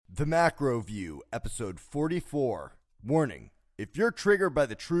TheMacroView, episode 44. Warning, if you're triggered by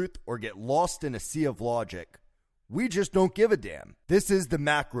the truth or get lost in a sea of logic, we just don't give a damn. This is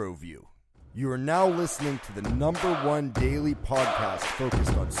TheMacroView. You are now listening to the #1 daily podcast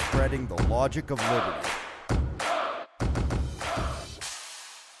focused on spreading the logic of liberty.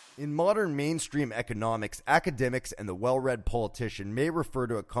 In modern mainstream economics, academics and the well-read politician may refer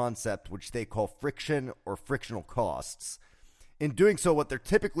to a concept which they call friction or frictional costs. In doing so, what they're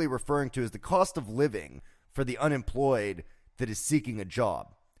typically referring to is the cost of living for the unemployed that is seeking a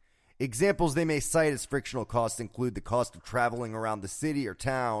job. Examples they may cite as frictional costs include the cost of traveling around the city or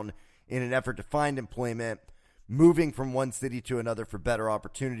town in an effort to find employment, moving from one city to another for better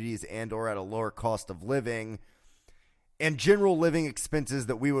opportunities and or at a lower cost of living, and general living expenses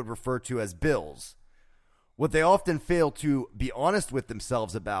that we would refer to as bills. What they often fail to be honest with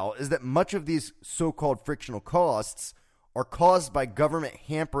themselves about is that much of these so-called frictional costs are caused by government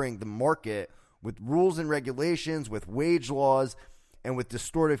hampering the market with rules and regulations, with wage laws, and with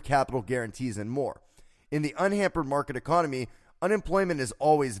distortive capital guarantees and more. In the unhampered market economy, unemployment is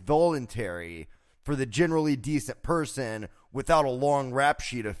always voluntary for the generally decent person without a long rap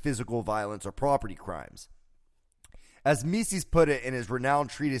sheet of physical violence or property crimes. As Mises put it in his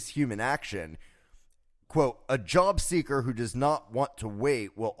renowned treatise, Human Action, quote, "A job seeker who does not want to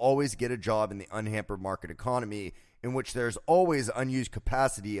wait will always get a job in the unhampered market economy, in which there is always unused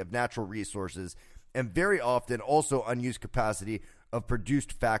capacity of natural resources and very often also unused capacity of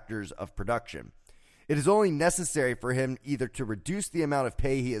produced factors of production. It is only necessary for him either to reduce the amount of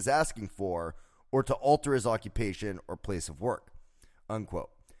pay he is asking for or to alter his occupation or place of work," unquote.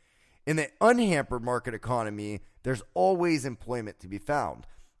 In the unhampered market economy, there's always employment to be found.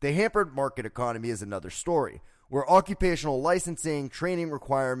 The hampered market economy is another story, where occupational licensing, training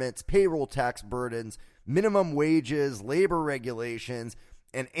requirements, payroll tax burdens, minimum wages, labor regulations,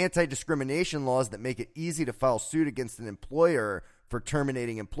 and anti-discrimination laws that make it easy to file suit against an employer for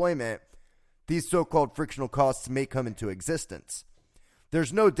terminating employment, these so-called frictional costs may come into existence.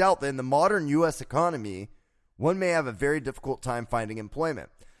 There's no doubt that in the modern U.S. economy, one may have a very difficult time finding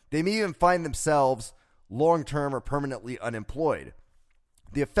employment. They may even find themselves long-term or permanently unemployed.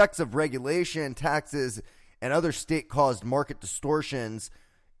 The effects of regulation, taxes, and other state-caused market distortions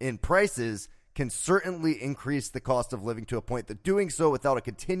in prices can certainly increase the cost of living to a point that doing so without a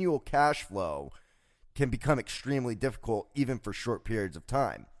continual cash flow can become extremely difficult even for short periods of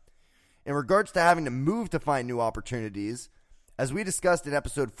time. In regards to having to move to find new opportunities, as we discussed in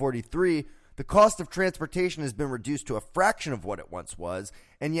episode 43, the cost of transportation has been reduced to a fraction of what it once was,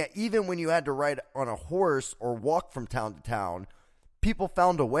 and yet even when you had to ride on a horse or walk from town to town, people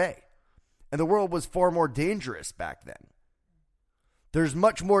found a way, and the world was far more dangerous back then. There's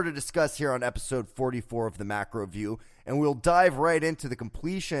much more to discuss here on episode 44 of The Macro View, and we'll dive right into the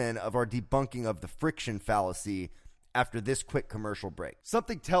completion of our debunking of the friction fallacy after this quick commercial break.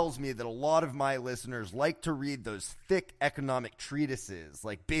 Something tells me that a lot of my listeners like to read those thick economic treatises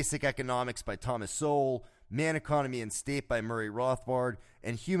like Basic Economics by Thomas Sowell, Man, Economy, and State by Murray Rothbard,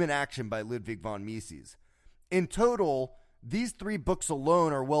 and Human Action by Ludwig von Mises. In total, these 3 books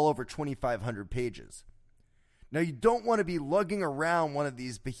alone are well over 2,500 pages. Now, you don't want to be lugging around one of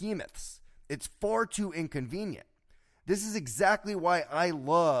these behemoths. It's far too inconvenient. This is exactly why I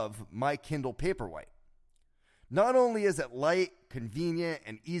love my Kindle Paperwhite. Not only is it light, convenient,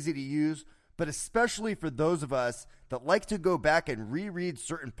 and easy to use, but especially for those of us that like to go back and reread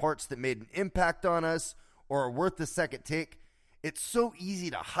certain parts that made an impact on us or are worth the second take, it's so easy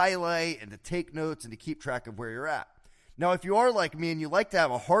to highlight and to take notes and to keep track of where you're at. Now, if you are like me and you like to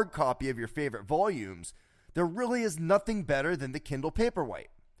have a hard copy of your favorite volumes, there really is nothing better than the Kindle Paperwhite.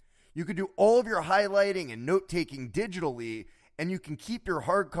 You can do all of your highlighting and note-taking digitally, and you can keep your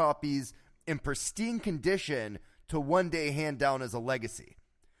hard copies in pristine condition to one day hand down as a legacy.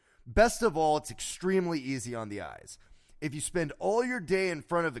 Best of all, it's extremely easy on the eyes. If you spend all your day in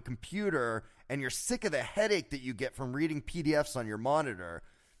front of a computer and you're sick of the headache that you get from reading PDFs on your monitor,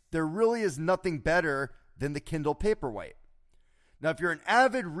 there really is nothing better than the Kindle Paperwhite. Now, if you're an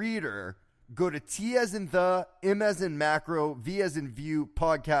avid reader, go to T as in the, M as in macro, V as in view,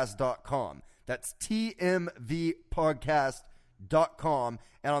 podcast.com. That's tmvpodcast.com.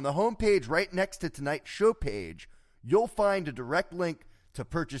 And on the homepage right next to tonight's show page, you'll find a direct link to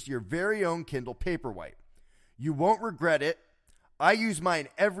purchase your very own Kindle Paperwhite. You won't regret it. I use mine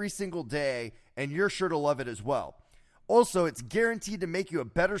every single day, and you're sure to love it as well. Also, it's guaranteed to make you a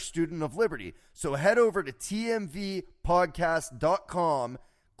better student of liberty. So head over to tmvpodcast.com,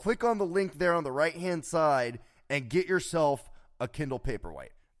 click on the link there on the right-hand side, and get yourself a Kindle Paperwhite.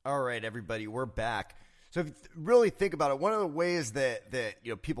 All right, everybody, we're back. So if you really think about it, one of the ways that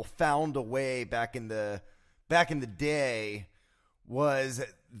people found a way back in the day was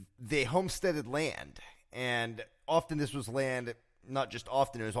they homesteaded land, and often this was land. Not just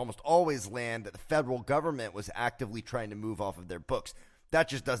often, it was almost always land that the federal government was actively trying to move off of their books. That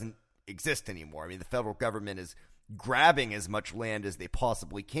just doesn't exist anymore. I mean, the federal government is grabbing as much land as they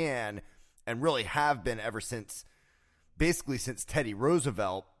possibly can, and really have been ever since, basically since Teddy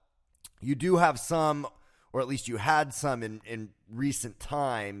Roosevelt. You do have some, or at least you had some in recent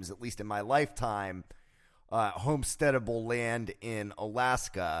times, at least in my lifetime, homesteadable land in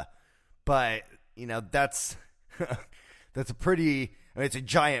Alaska. But, that's... That's a pretty. I mean, it's a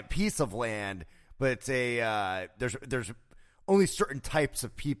giant piece of land, but it's a. There's only certain types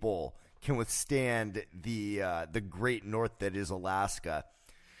of people can withstand the great north that is Alaska,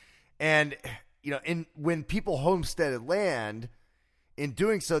 and when people homesteaded land, in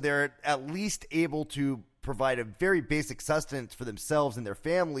doing so, they're at least able to provide a very basic sustenance for themselves and their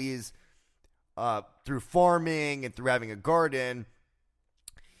families through farming and through having a garden.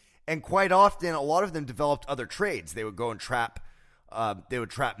 And quite often, a lot of them developed other trades. They would go and trap. They would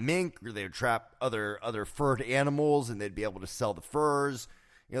trap mink, or they would trap other furred animals, and they'd be able to sell the furs.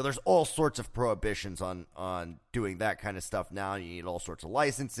 There's all sorts of prohibitions on doing that kind of stuff now. You need all sorts of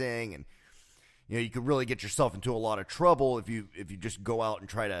licensing, and you could really get yourself into a lot of trouble if you just go out and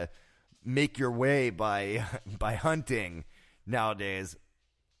try to make your way by hunting nowadays.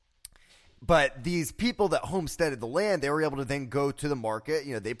 But these people that homesteaded the land, they were able to then go to the market.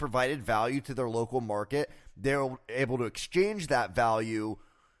 They provided value to their local market. They were able to exchange that value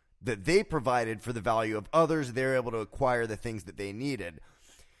that they provided for the value of others. They were able to acquire the things that they needed.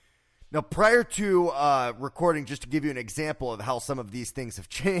 Now, prior to recording, just to give you an example of how some of these things have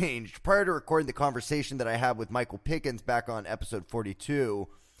changed, prior to recording the conversation that I had with Michael Pickens back on episode 42,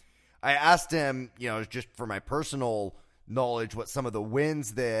 I asked him, just for my personal knowledge, what some of the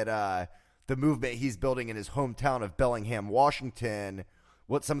wins that the movement he's building in his hometown of Bellingham, Washington,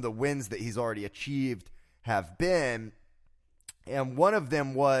 what some of the wins that he's already achieved have been. And one of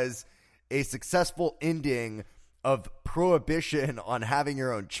them was a successful ending of prohibition on having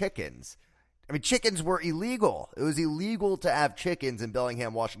your own chickens. I mean, chickens were illegal. It was illegal to have chickens in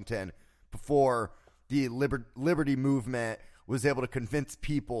Bellingham, Washington, before the liberty movement was able to convince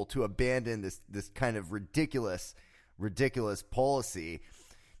people to abandon this kind of ridiculous policy.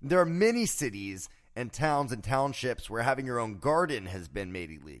 There are many cities and towns and townships where having your own garden has been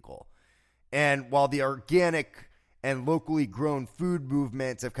made illegal. And while the organic and locally grown food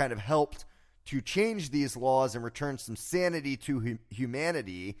movements have kind of helped to change these laws and return some sanity to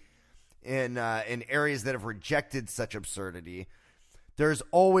humanity in areas that have rejected such absurdity, there's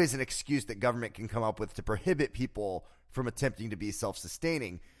always an excuse that government can come up with to prohibit people from attempting to be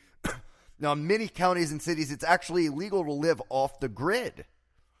self-sustaining. Now, in many counties and cities, it's actually illegal to live off the grid.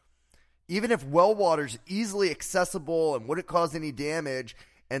 Even if well water is easily accessible and wouldn't cause any damage,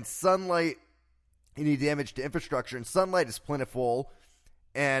 and any damage to infrastructure, and sunlight is plentiful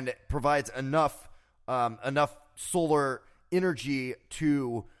and provides enough solar energy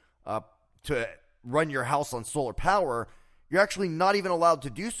to run your house on solar power, you're actually not even allowed to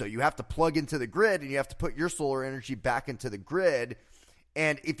do so. You have to plug into the grid, and you have to put your solar energy back into the grid.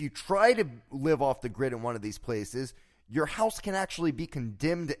 And if you try to live off the grid in one of these places, your house can actually be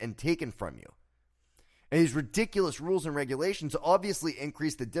condemned and taken from you. And these ridiculous rules and regulations obviously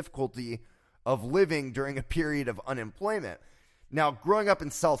increase the difficulty of living during a period of unemployment. Now, growing up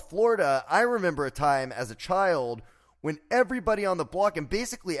in South Florida, I remember a time as a child when everybody on the block, and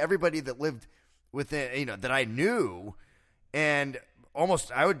basically everybody that lived within, that I knew, and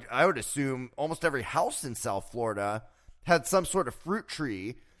I would assume almost every house in South Florida had some sort of fruit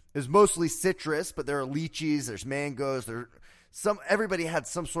tree. It was mostly citrus, but there are lychees, there's mangoes, everybody had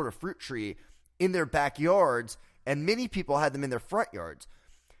some sort of fruit tree in their backyards, and many people had them in their front yards.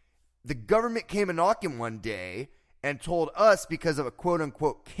 The government came a knocking one day and told us, because of a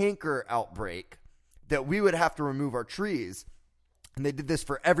quote-unquote canker outbreak, that we would have to remove our trees. And they did this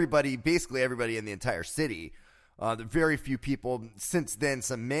for everybody, basically everybody in the entire city. The very few people. Since then,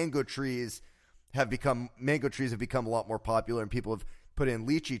 some mango trees have become a lot more popular, and people have put in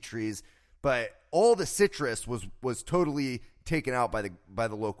lychee trees. But all the citrus was totally taken out by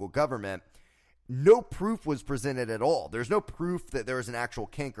the local government. No proof was presented at all. There's no proof that there was an actual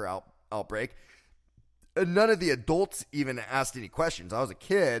canker outbreak. And none of the adults even asked any questions. I was a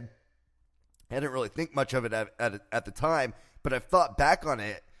kid. I didn't really think much of it at the time, but I've thought back on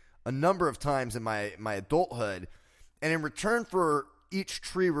it a number of times in my adulthood. And in return for each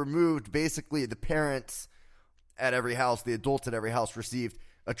tree removed, basically the parents at every house, the adults at every house, received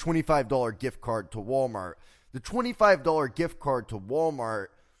a $25 gift card to Walmart. The $25 gift card to Walmart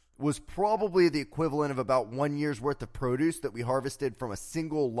was probably the equivalent of about 1 year's worth of produce that we harvested from a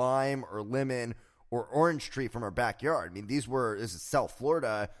single lime or lemon or orange tree from our backyard. I mean, this is South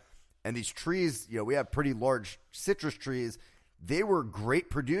Florida, and these trees, we have pretty large citrus trees. They were great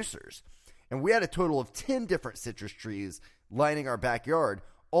producers. And we had a total of 10 different citrus trees lining our backyard.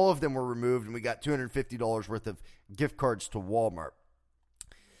 All of them were removed, and we got $250 worth of gift cards to Walmart.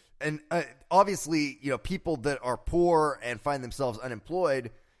 And obviously, people that are poor and find themselves unemployed,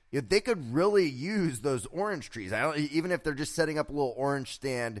 they could really use those orange trees. Even if they're just setting up a little orange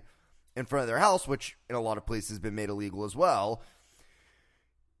stand in front of their house, which in a lot of places has been made illegal as well,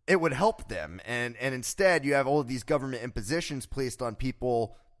 it would help them. And instead, you have all of these government impositions placed on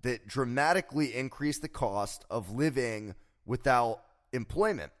people that dramatically increase the cost of living without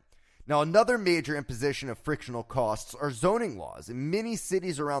employment. Now, another major imposition of frictional costs are zoning laws. In many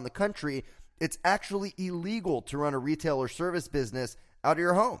cities around the country, it's actually illegal to run a retail or service business out of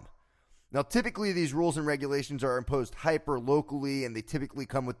your home. Now, typically, these rules and regulations are imposed hyper-locally, and they typically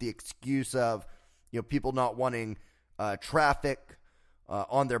come with the excuse of, people not wanting traffic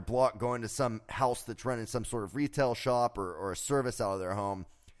on their block going to some house that's running some sort of retail shop or a service out of their home.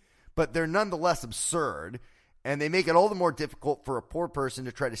 But they're nonetheless absurd, and they make it all the more difficult for a poor person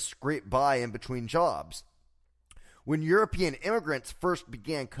to try to scrape by in between jobs. When European immigrants first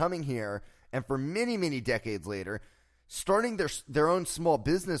began coming here, and for many, many decades later, starting their own small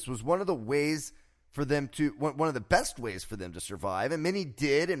business was one of the best ways for them to survive, and many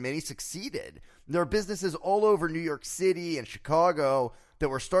did, and many succeeded. There are businesses all over New York City and Chicago that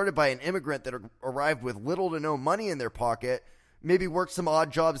were started by an immigrant that arrived with little to no money in their pocket, maybe worked some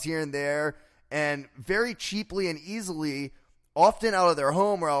odd jobs here and there, and very cheaply and easily, often out of their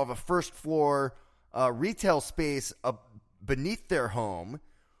home or out of a first floor retail space beneath their home,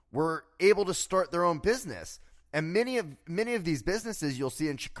 were able to start their own business. And many of these businesses you'll see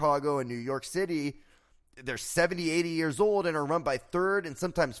in Chicago and New York City, they're 70, 80 years old and are run by third and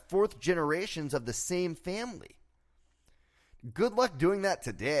sometimes fourth generations of the same family. Good luck doing that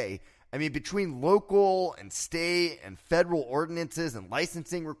today. I mean, between local and state and federal ordinances and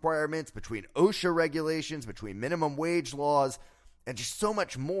licensing requirements, between OSHA regulations, between minimum wage laws, and just so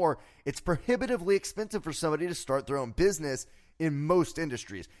much more, it's prohibitively expensive for somebody to start their own business in most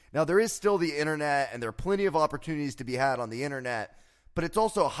industries. Now, there is still the internet, and there are plenty of opportunities to be had on the internet, but it's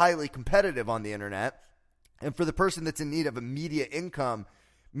also highly competitive on the internet. And for the person that's in need of immediate income,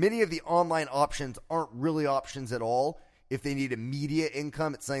 many of the online options aren't really options at all. If they need immediate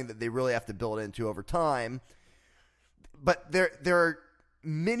income, it's something that they really have to build into over time. But there are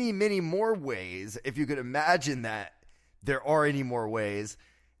many, many more ways, if you could imagine that there are any more ways.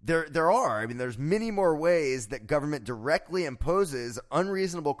 There are. I mean, there's many more ways that government directly imposes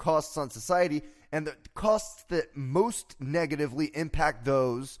unreasonable costs on society, and the costs that most negatively impact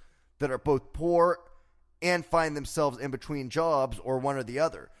those that are both poor and find themselves in between jobs or one or the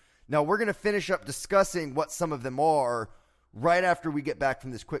other. Now, we're going to finish up discussing what some of them are right after we get back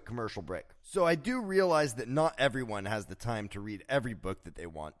from this quick commercial break. So I do realize that not everyone has the time to read every book that they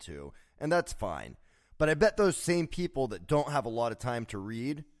want to, and that's fine. But I bet those same people that don't have a lot of time to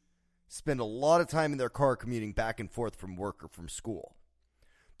read spend a lot of time in their car commuting back and forth from work or from school.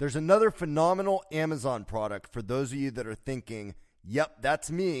 There's another phenomenal Amazon product for those of you that are thinking, yep,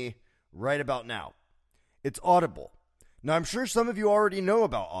 that's me, right about now. It's Audible. Now, I'm sure some of you already know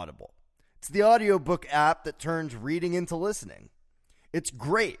about Audible. It's the audiobook app that turns reading into listening. It's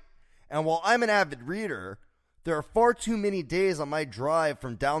great. And while I'm an avid reader, there are far too many days on my drive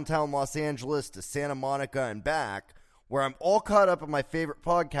from downtown Los Angeles to Santa Monica and back where I'm all caught up on my favorite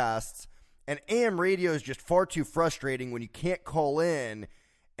podcasts, and AM radio is just far too frustrating when you can't call in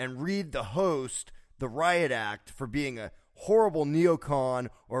and read the host the riot act for being a horrible neocon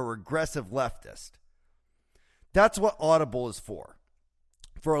or a regressive leftist. That's what Audible is for.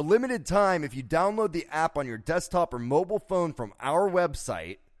 For a limited time, if you download the app on your desktop or mobile phone from our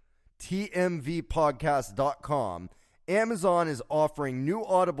website, tmvpodcast.com, Amazon is offering new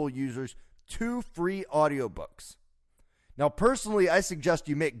Audible users 2 free audiobooks. Now, personally, I suggest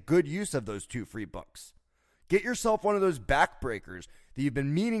you make good use of those 2 free books. Get yourself one of those backbreakers that you've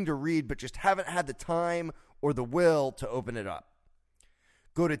been meaning to read but just haven't had the time or the will to open it up.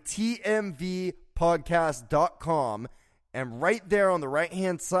 Go to tmvpodcast.com, and right there on the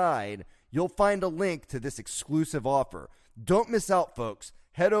right-hand side, you'll find a link to this exclusive offer. Don't miss out, folks.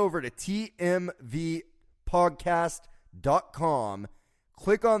 Head over to tmvpodcast.com,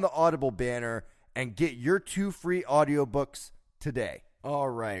 click on the Audible banner, and get your 2 free audiobooks today.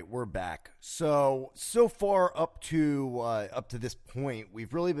 All right, we're back. So far up to this point,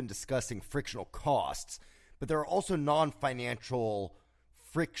 we've really been discussing frictional costs, but there are also non-financial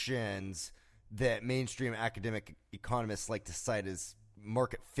frictions that mainstream academic economists like to cite as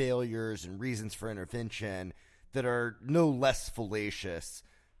market failures and reasons for intervention that are no less fallacious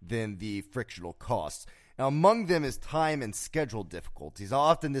than the frictional costs. Now, among them is time and schedule difficulties.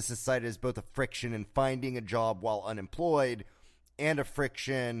 Often this is cited as both a friction in finding a job while unemployed and a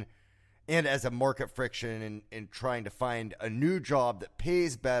friction, and as a market friction in trying to find a new job that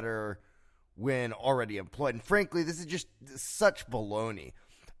pays better when already employed. And frankly, this is just such baloney.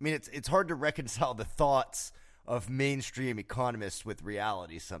 I mean, it's hard to reconcile the thoughts of mainstream economists with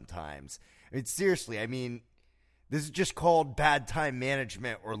reality sometimes. I mean, seriously, this is just called bad time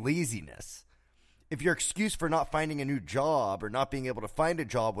management or laziness. If your excuse for not finding a new job or not being able to find a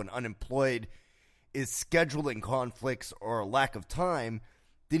job when unemployed is scheduling conflicts or a lack of time,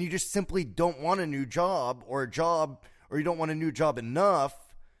 then you just simply don't want a new job, or you don't want a new job enough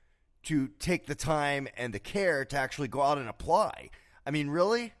to take the time and the care to actually go out and apply. I mean,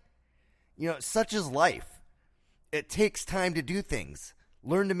 really? Such is life. It takes time to do things.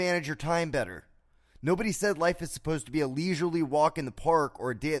 Learn to manage your time better. Nobody said life is supposed to be a leisurely walk in the park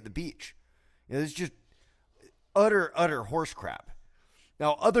or a day at the beach. It's just utter horse crap.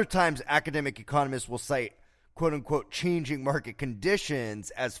 Now, other times academic economists will cite quote-unquote changing market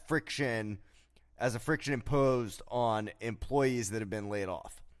conditions as a friction imposed on employees that have been laid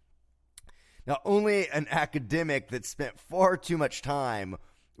off. Now, only an academic that spent far too much time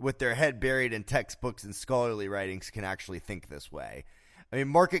with their head buried in textbooks and scholarly writings can actually think this way. I mean,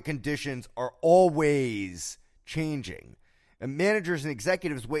 market conditions are always changing, and managers and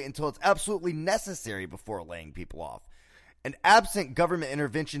executives wait until it's absolutely necessary before laying people off. And absent government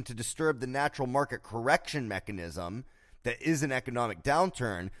intervention to disturb the natural market correction mechanism that is an economic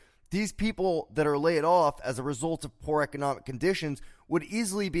downturn, these people that are laid off as a result of poor economic conditions would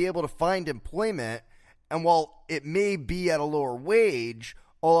easily be able to find employment, and while it may be at a lower wage,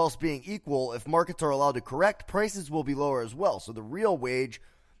 all else being equal, if markets are allowed to correct, prices will be lower as well. So the real wage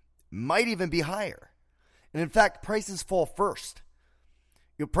might even be higher. And in fact, prices fall first.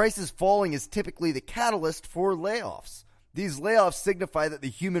 Prices falling is typically the catalyst for layoffs. These layoffs signify that the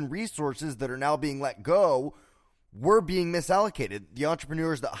human resources that are now being let go were being misallocated. The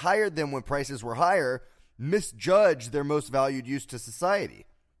entrepreneurs that hired them when prices were higher misjudged their most valued use to society.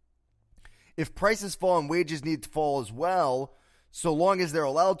 If prices fall and wages need to fall as well, so long as they're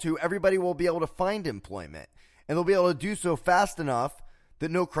allowed to, everybody will be able to find employment, and they'll be able to do so fast enough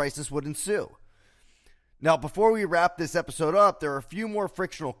that no crisis would ensue. Now, before we wrap this episode up, there are a few more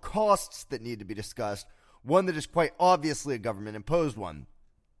frictional costs that need to be discussed, one that is quite obviously a government-imposed one,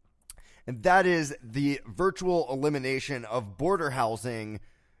 and that is the virtual elimination of border housing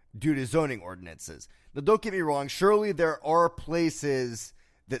due to zoning ordinances. Now, don't get me wrong, surely there are places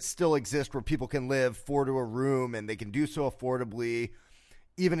that still exist where people can live 4 to a room and they can do so affordably.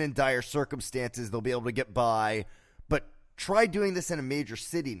 Even in dire circumstances, they'll be able to get by. But try doing this in a major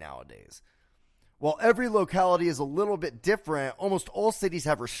city nowadays. While every locality is a little bit different, almost all cities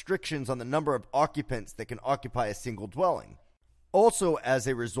have restrictions on the number of occupants that can occupy a single dwelling. Also, as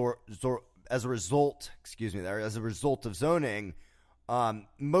a result of zoning,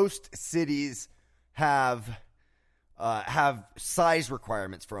 most cities have size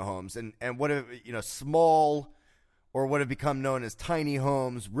requirements for homes, and what have small, or what have become known as tiny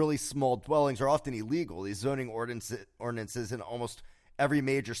homes, really small dwellings, are often illegal. These zoning ordinances in almost every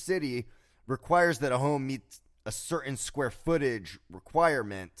major city requires that a home meets a certain square footage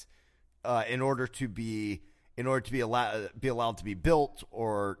requirement in order to be allowed to be built,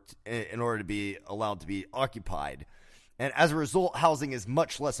 or in order to be allowed to be occupied. And as a result, housing is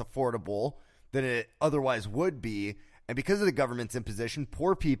much less affordable than it otherwise would be. And because of the government's imposition,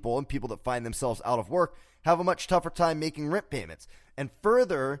 poor people and people that find themselves out of work have a much tougher time making rent payments. And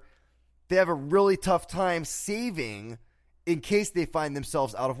further, they have a really tough time saving in case they find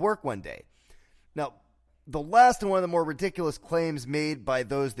themselves out of work one day. Now, the last and one of the more ridiculous claims made by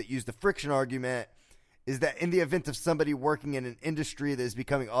those that use the friction argument is that in the event of somebody working in an industry that is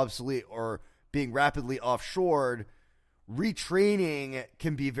becoming obsolete or being rapidly offshored, retraining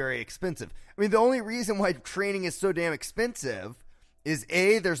can be very expensive. I mean, the only reason why training is so damn expensive is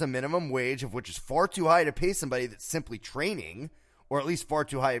A, there's a minimum wage of which is far too high to pay somebody that's simply training, or at least far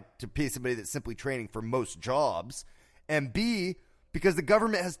too high to pay somebody that's simply training for most jobs. And B, because the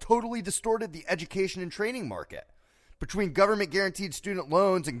government has totally distorted the education and training market. Between government-guaranteed student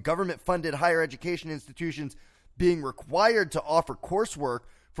loans and government-funded higher education institutions being required to offer coursework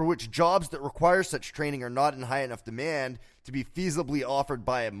for which jobs that require such training are not in high enough demand to be feasibly offered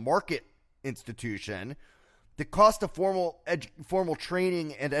by a market institution, the cost of formal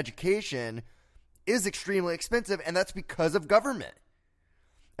training and education is extremely expensive, and that's because of government.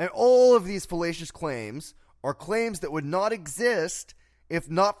 And all of these fallacious claims are claims that would not exist if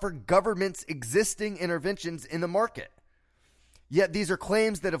not for government's existing interventions in the market. Yet these are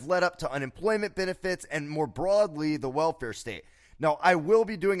claims that have led up to unemployment benefits and, more broadly, the welfare state. Now, I will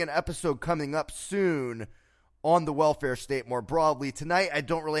be doing an episode coming up soon on the welfare state more broadly. Tonight, I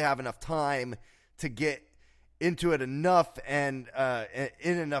don't really have enough time to get into it enough and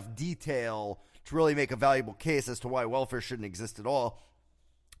in enough detail to really make a valuable case as to why welfare shouldn't exist at all.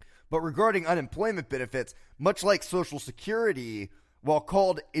 But regarding unemployment benefits, much like Social Security, while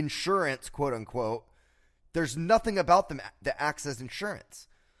called insurance, quote unquote, there's nothing about them that acts as insurance.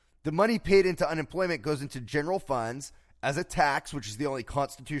 The money paid into unemployment goes into general funds as a tax, which is the only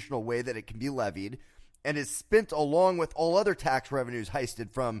constitutional way that it can be levied, and is spent along with all other tax revenues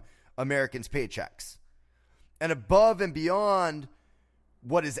heisted from Americans' paychecks. And above and beyond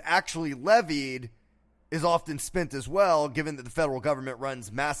what is actually levied is often spent as well, given that the federal government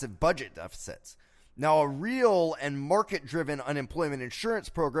runs massive budget deficits. Now, a real and market-driven unemployment insurance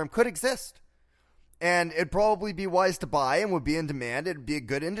program could exist. And it'd probably be wise to buy and would be in demand. It'd be a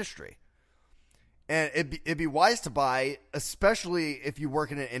good industry. And it'd be wise to buy, especially if you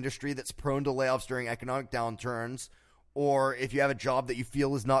work in an industry that's prone to layoffs during economic downturns, or if you have a job that you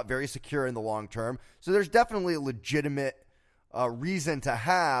feel is not very secure in the long term. So there's definitely a legitimate reason to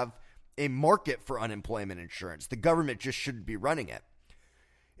have a market for unemployment insurance. The government just shouldn't be running it.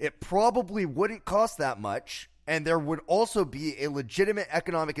 It probably wouldn't cost that much. And there would also be a legitimate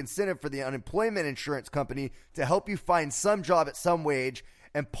economic incentive for the unemployment insurance company to help you find some job at some wage,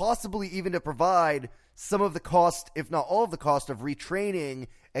 and possibly even to provide some of the cost, if not all of the cost, of retraining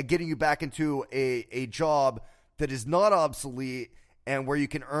and getting you back into a job that is not obsolete and where you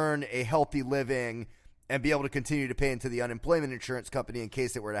can earn a healthy living and be able to continue to pay into the unemployment insurance company in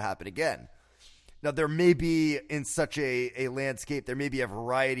case it were to happen again. Now, there may be, in such a landscape, there may be a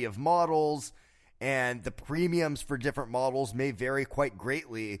variety of models, and the premiums for different models may vary quite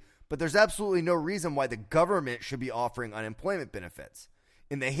greatly, but there's absolutely no reason why the government should be offering unemployment benefits.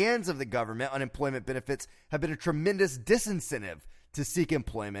 In the hands of the government, unemployment benefits have been a tremendous disincentive to seek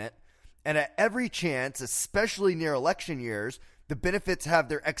employment, and at every chance, especially near election years, the benefits have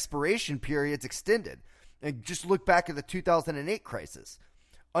their expiration periods extended. And just look back at the 2008 crisis.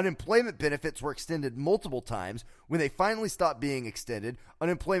 Unemployment benefits were extended multiple times. When they finally stopped being extended,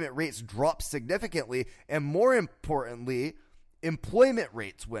 unemployment rates dropped significantly, and more importantly, employment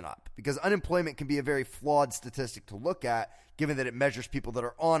rates went up, because unemployment can be a very flawed statistic to look at, given that it measures people that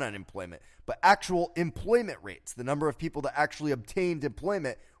are on unemployment. But actual employment rates, the number of people that actually obtained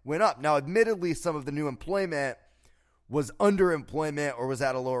employment, went up. Now, admittedly, some of the new employment was underemployment or was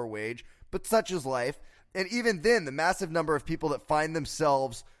at a lower wage, but such is life. And even then, the massive number of people that find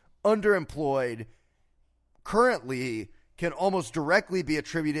themselves underemployed currently can almost directly be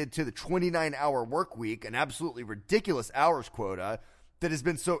attributed to the 29-hour work week, an absolutely ridiculous hours quota that has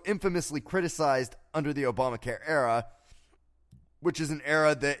been so infamously criticized under the Obamacare era, which is an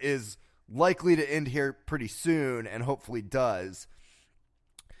era that is likely to end here pretty soon and hopefully does.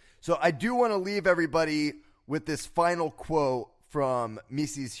 So I do want to leave everybody with this final quote from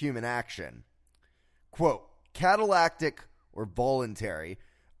Mises' Human Action. Quote, "Catalactic or voluntary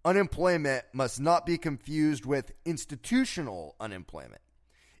unemployment must not be confused with institutional unemployment.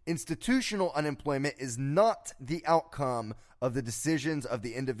 Institutional unemployment is not the outcome of the decisions of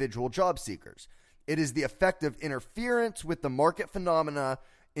the individual job seekers. It is the effect of interference with the market phenomena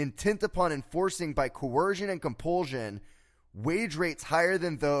intent upon enforcing by coercion and compulsion wage rates higher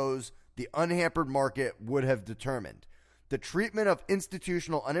than those the unhampered market would have determined. The treatment of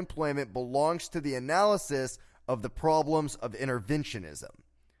institutional unemployment belongs to the analysis of the problems of interventionism."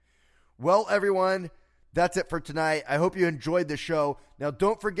 Well, everyone, that's it for tonight. I hope you enjoyed the show. Now,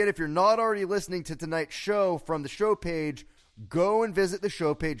 don't forget, if you're not already listening to tonight's show from the show page, go and visit the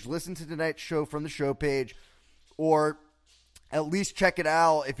show page, listen to tonight's show from the show page, or at least check it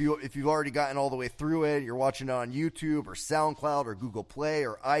out if you've already gotten all the way through it. You're watching it on YouTube or SoundCloud or Google Play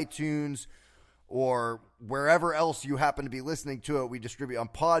or iTunes or wherever else you happen to be listening to it. We distribute on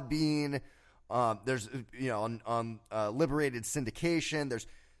Podbean. There's, on Liberated Syndication. There's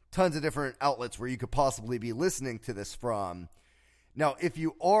tons of different outlets where you could possibly be listening to this from. Now, if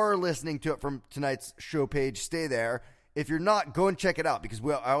you are listening to it from tonight's show page, stay there. If you're not, go and check it out, because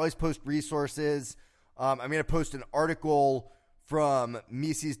I always post resources. I'm going to post an article from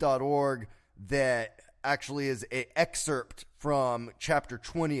Mises.org that actually is an excerpt from chapter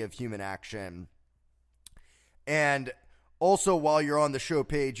 20 of Human Action. And also, while you're on the show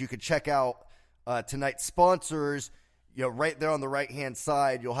page, you can check out tonight's sponsors. Right there on the right-hand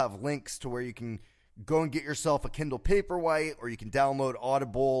side, you'll have links to where you can go and get yourself a Kindle Paperwhite, or you can download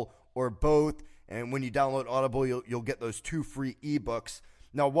Audible, or both. And when you download Audible, you'll get those 2 free ebooks.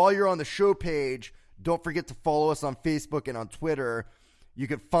 Now, while you're on the show page, don't forget to follow us on Facebook and on Twitter. You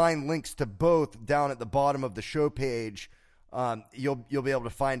can find links to both down at the bottom of the show page. You'll be able to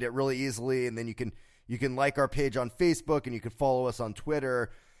find it really easily, and then you can like our page on Facebook, and you can follow us on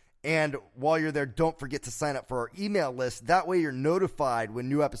Twitter. And while you're there, don't forget to sign up for our email list. That way you're notified when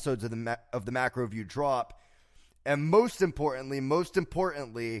new episodes of the MacroView drop. And most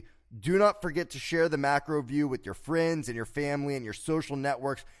importantly, do not forget to share the MacroView with your friends and your family and your social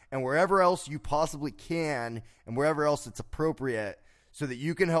networks and wherever else you possibly can and wherever else it's appropriate, so that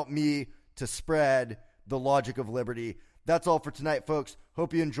you can help me to spread the logic of liberty. That's all for tonight, folks.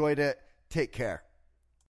 Hope you enjoyed it. Take care.